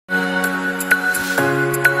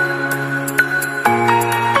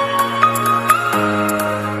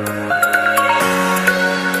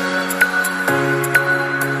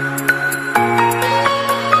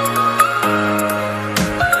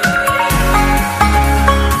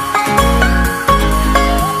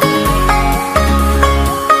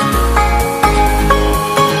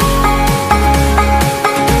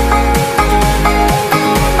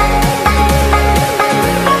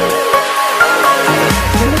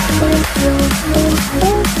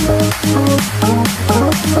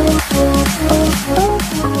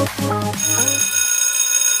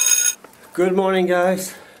Good morning,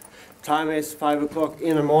 guys. Time is 5 o'clock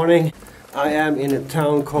in the morning. I am in a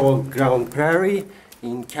town called Grande Prairie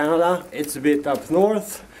in Canada. It's a bit up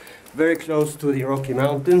north, very close to the Rocky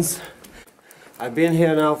Mountains. I've been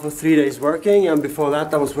here now for 3 days working, and before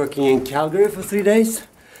that I was working in Calgary for 3 days.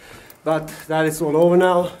 But that is all over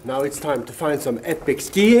now. Now it's time to find some epic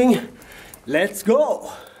skiing. Let's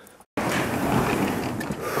go!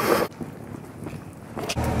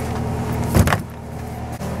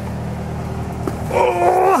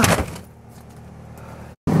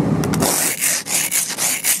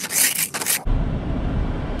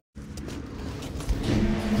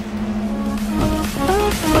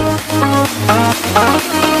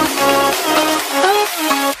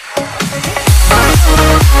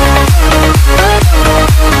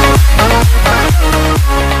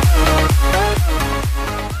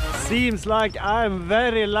 Seems like I'm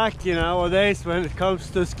very lucky nowadays when it comes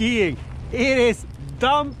to skiing. It is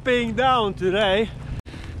dumping down today,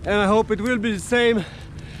 and I hope it will be the same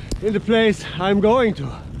in the place I'm going to.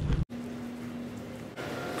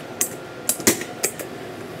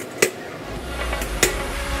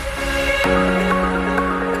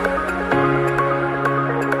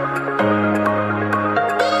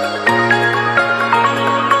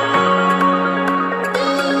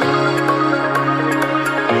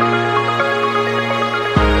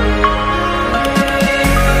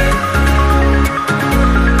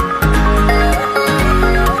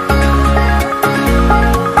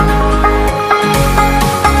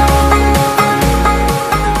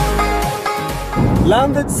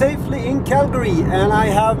 Landed safely in Calgary, and I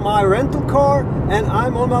have my rental car, and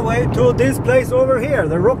I'm on my way to this place over here,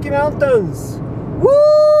 the Rocky Mountains.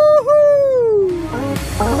 Woohoo!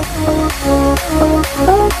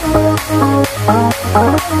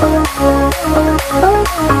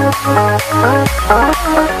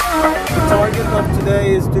 The target of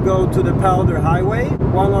today is to go to the Powder Highway,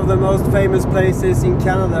 one of the most famous places in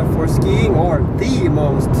Canada for skiing, or the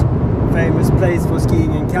most famous place for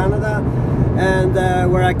skiing in Canada, and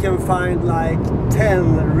where I can find like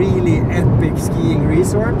 10 really epic skiing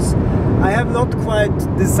resorts. I have not quite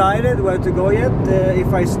decided where to go yet,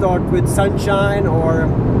 if I start with Sunshine or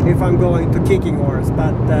if I'm going to Kicking Horse,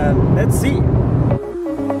 but let's see.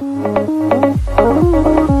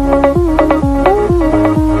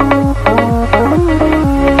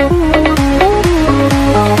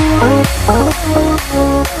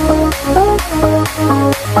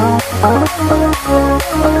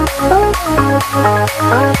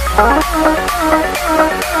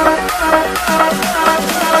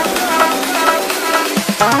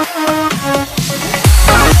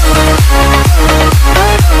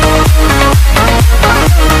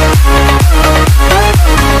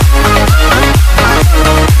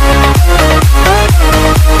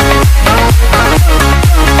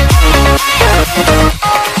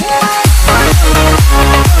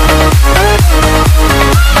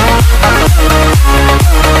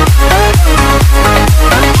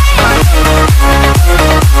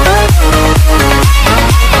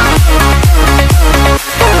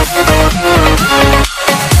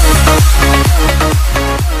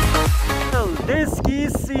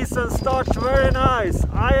 Starts very nice.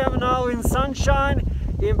 I am now in Sunshine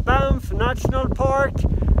in Banff National Park.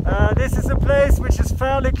 This is a place which is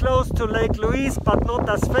fairly close to Lake Louise, but not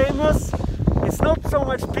as famous. It's not so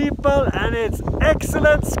much people, and it's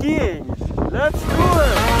excellent skiing. Let's do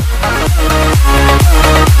it!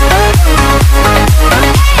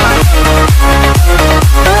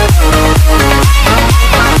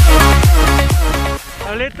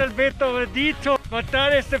 A little bit of a detour, but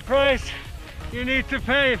that is the price you need to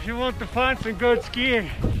pay if you want to find some good skiing.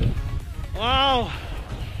 Wow,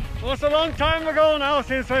 it was a long time ago now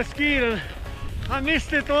since I skied, and I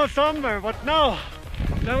missed it all summer, but now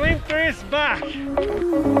the winter is back.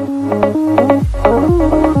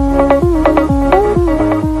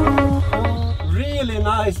 Really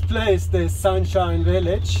nice place, this Sunshine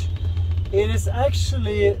Village. It is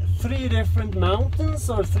actually 3 different mountains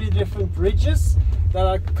or 3 different ridges that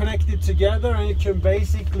are connected together, and you can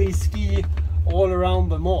basically ski all around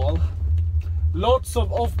them all. Lots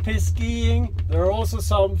of off-piste skiing. There are also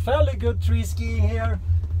some fairly good tree skiing here.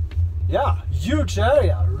 Yeah, huge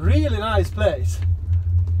area, really nice place.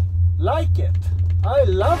 Like it, I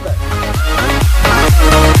love it.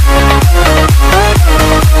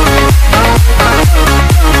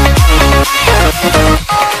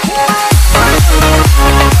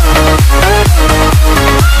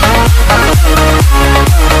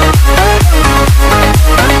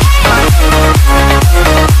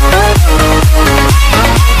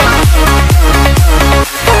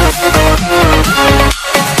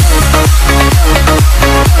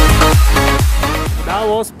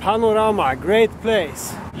 great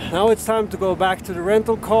place. Now it's time to go back to the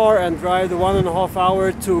rental car and drive the 1.5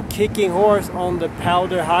 hour to Kicking Horse on the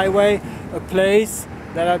Powder Highway, a place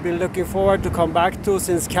that I've been looking forward to come back to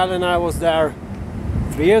since Kalle and I was there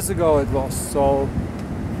 3 years ago it was. So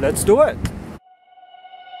let's do it!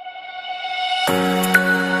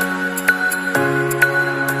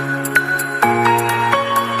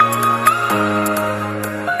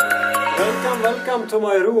 Welcome to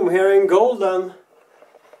my room here in Golden.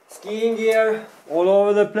 Skiing gear all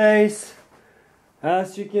over the place,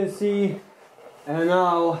 as you can see, and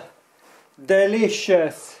now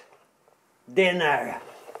delicious dinner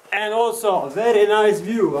and also a very nice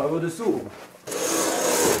view over the zoo.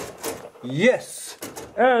 Yes,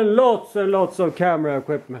 and lots of camera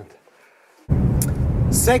equipment.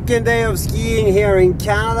 Second day of skiing here in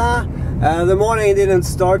Canada. The morning didn't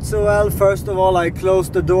start so well. First of all, I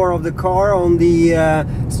closed the door of the car on the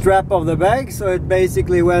strap of the bag, so it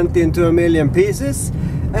basically went into a million pieces.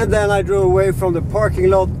 And then I drove away from the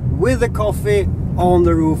parking lot with the coffee on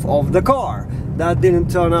the roof of the car. That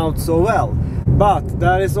didn't turn out so well. But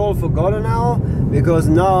that is all forgotten now, because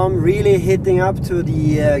now I'm really hitting up to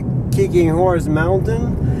the Kicking Horse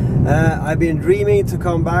mountain. I've been dreaming to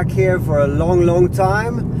come back here for a long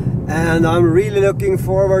time. And I'm really looking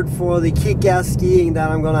forward for the kick-ass skiing that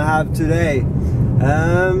I'm gonna have today.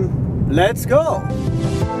 Let's go!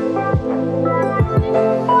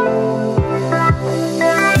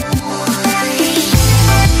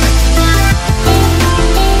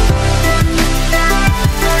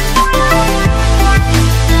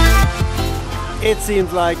 It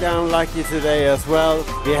seems like I'm lucky today as well.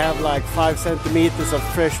 We have like 5 centimeters of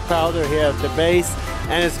fresh powder here at the base,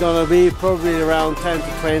 and it's gonna be probably around 10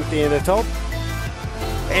 to 20 in the top.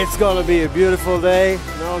 It's gonna be a beautiful day.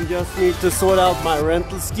 Now I just need to sort out my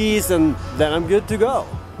rental skis and then I'm good to go.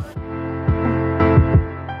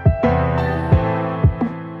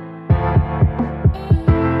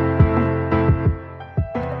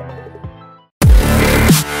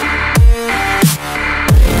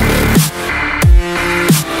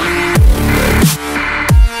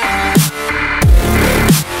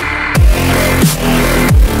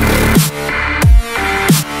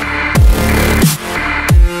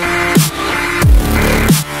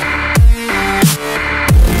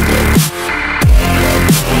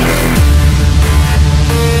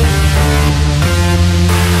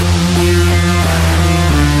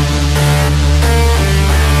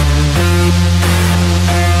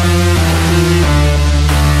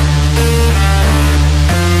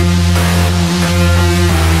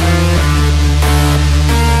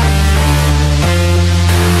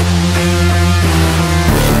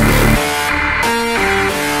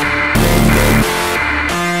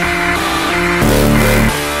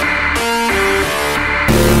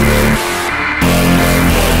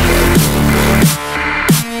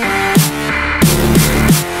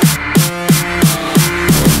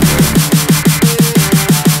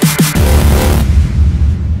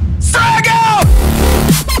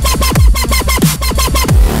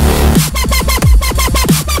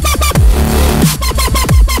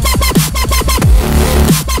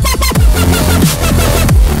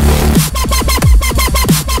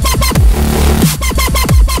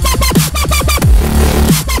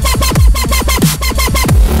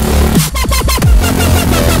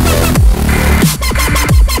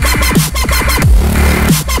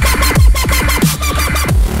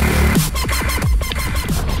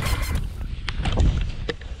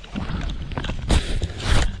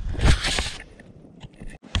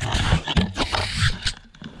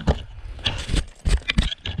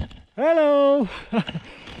 Hello!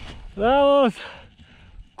 That was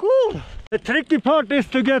cool! The tricky part is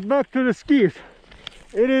to get back to the skis.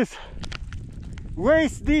 It is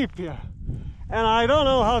waist deep here and I don't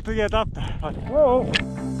know how to get up there. But whoa!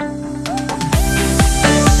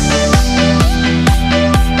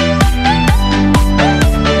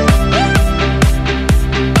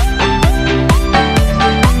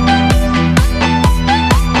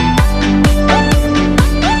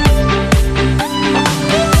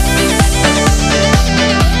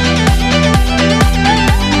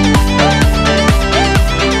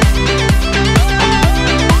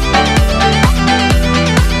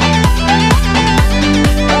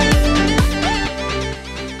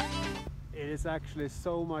 Actually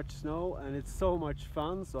so much snow and it's so much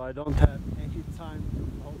fun, so I don't have any time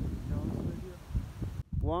to hold it with you.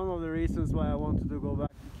 One of the reasons why I wanted to go back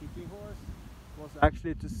to Kicking Horse was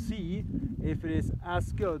actually to see if it is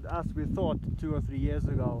as good as we thought 2 or 3 years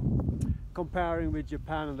ago, comparing with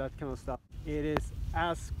Japan and that kind of stuff. It is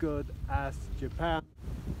as good as Japan,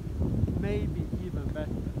 maybe even better.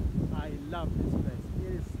 I love this place.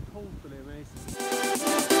 It is totally amazing.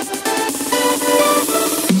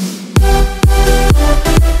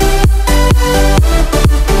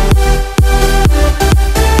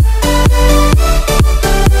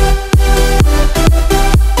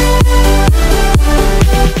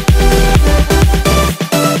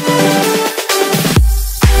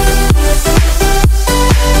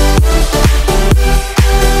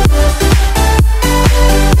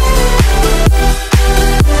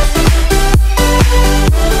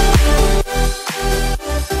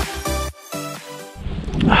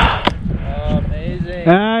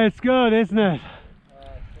 Yeah, it's good, isn't it? So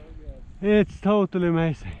good. It's totally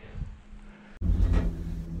amazing.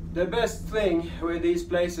 The best thing with these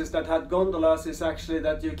places that had gondolas is actually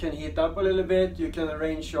that you can heat up a little bit, you can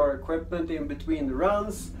arrange your equipment in between the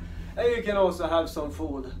runs, and you can also have some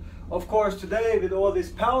food. Of course, today with all this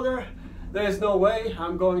powder, there is no way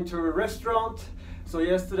I'm going to a restaurant. So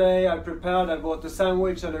yesterday I bought a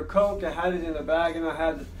sandwich and a Coke, I had it in a bag, and I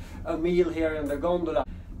had a meal here in the gondola.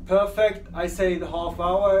 Perfect, I saved half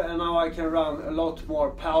hour and now I can run a lot more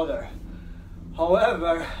powder.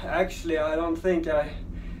 However, actually I don't think I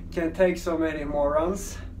can take so many more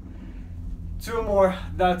runs. 2 more,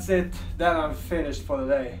 that's it, then I'm finished for the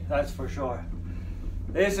day, that's for sure.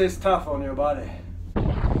 This is tough on your body.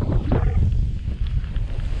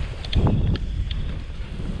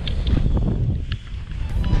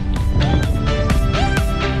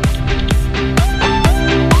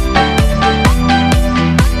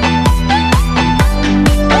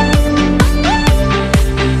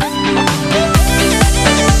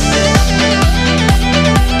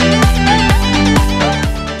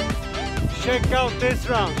 Check out this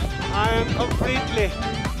round. I am completely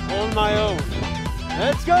on my own.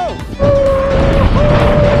 Let's go!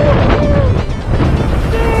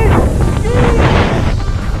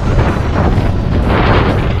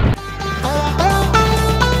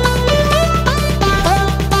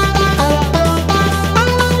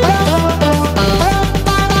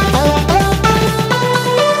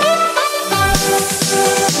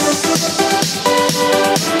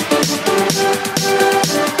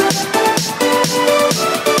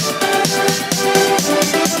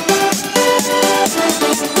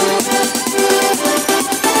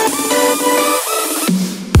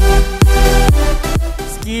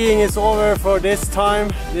 Skiing is over for this time.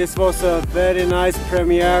 This was a very nice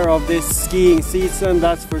premiere of this skiing season,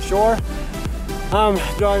 that's for sure. I'm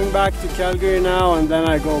driving back to Calgary now and then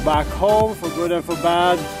I go back home for good and for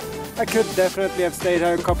bad. I could definitely have stayed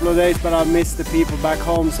here a couple of days, but I missed the people back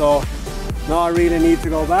home, so now I really need to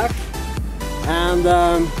go back. And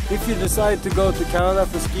if you decide to go to Canada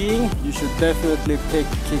for skiing, you should definitely pick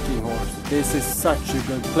Kicking Horse. This is such a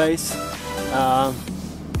good place.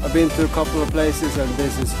 I've been to a couple of places and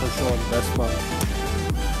this is for sure the best one.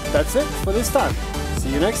 That's it for this time. See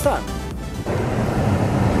you next time.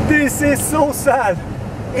 This is so sad.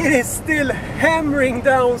 It is still hammering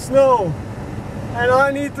down snow and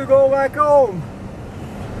I need to go back home.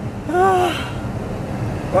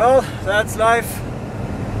 Well, that's life.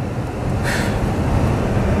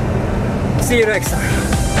 See you next time.